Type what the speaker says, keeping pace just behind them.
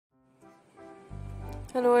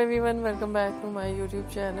Hello everyone, welcome back to my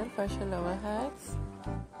YouTube channel Fashion Lover Hacks.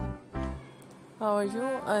 How are you?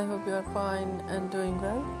 I hope you are fine and doing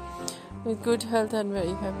well with good health and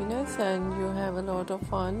very happiness, and you have a lot of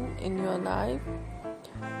fun in your life.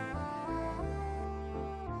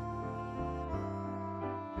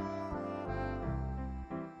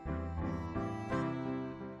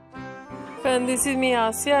 And this is me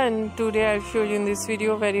Asya, and today I'll show you in this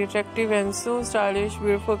video very attractive and so stylish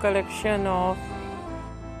beautiful collection of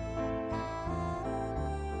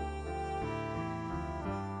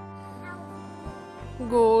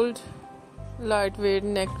gold lightweight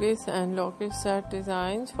necklace and locket set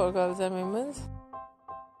designs for girls and women.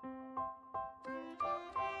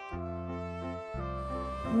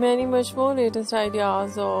 Many much more latest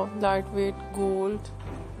ideas of lightweight gold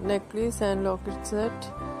necklace and locket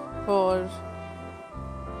set for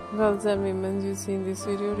girls and women you see in this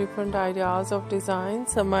video. Different ideas of design,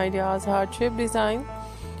 some ideas heart shape design,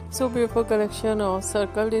 so beautiful collection of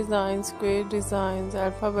circle designs, square designs,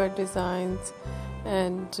 alphabet designs,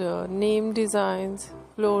 and name designs,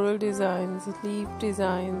 floral designs, leaf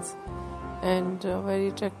designs, and very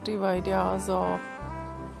attractive ideas of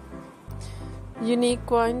unique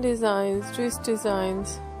coin designs, twist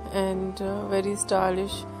designs, and very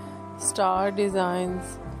stylish star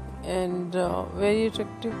designs, and very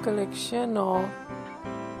attractive collection of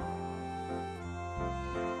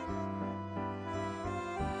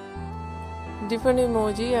different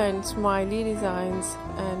emoji and smiley designs,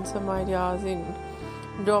 and some ideas in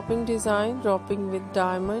dropping design, dropping with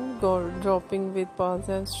diamond, dropping with pearls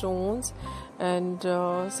and stones, and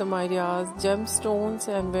some ideas gemstones,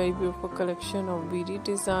 and very beautiful collection of beaded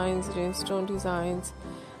designs, rhinestone designs,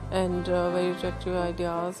 and very attractive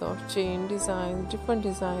ideas of chain designs, different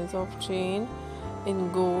designs of chain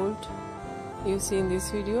in gold you see in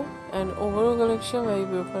this video, and overall collection very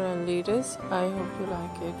beautiful and latest. I hope you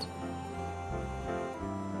like it.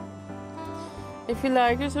 If you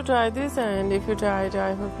like it, so try this, and if you try it,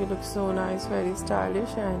 I hope you look so nice, very stylish,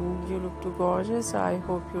 and you look too gorgeous. I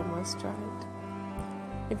hope you must try it.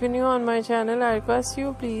 If you're new on my channel, I request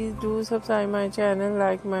you please do subscribe my channel,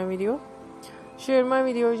 like my video, share my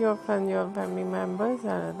video with your friends, your family members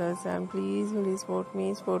and others, and please support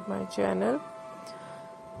me, support my channel.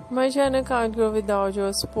 My channel can't grow without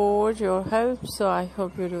your support, your help, so I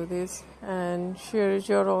hope you do this and share it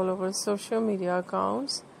your all over social media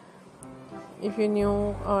accounts. If you're new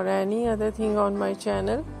or any other thing on my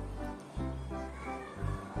channel,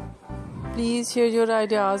 please share your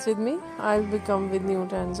ideas with me. I'll become with new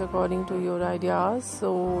trends according to your ideas,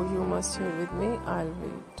 so you must share with me. I'll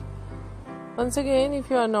wait. Once again,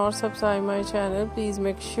 if you are not subscribed my channel, please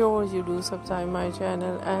make sure you do subscribe my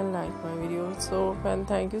channel and like my video. So friend,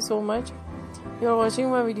 thank you so much. You're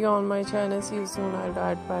watching my video on my channel. See you soon. I'll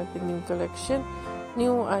write back with new collection,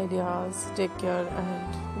 new ideas. Take care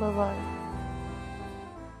and bye bye.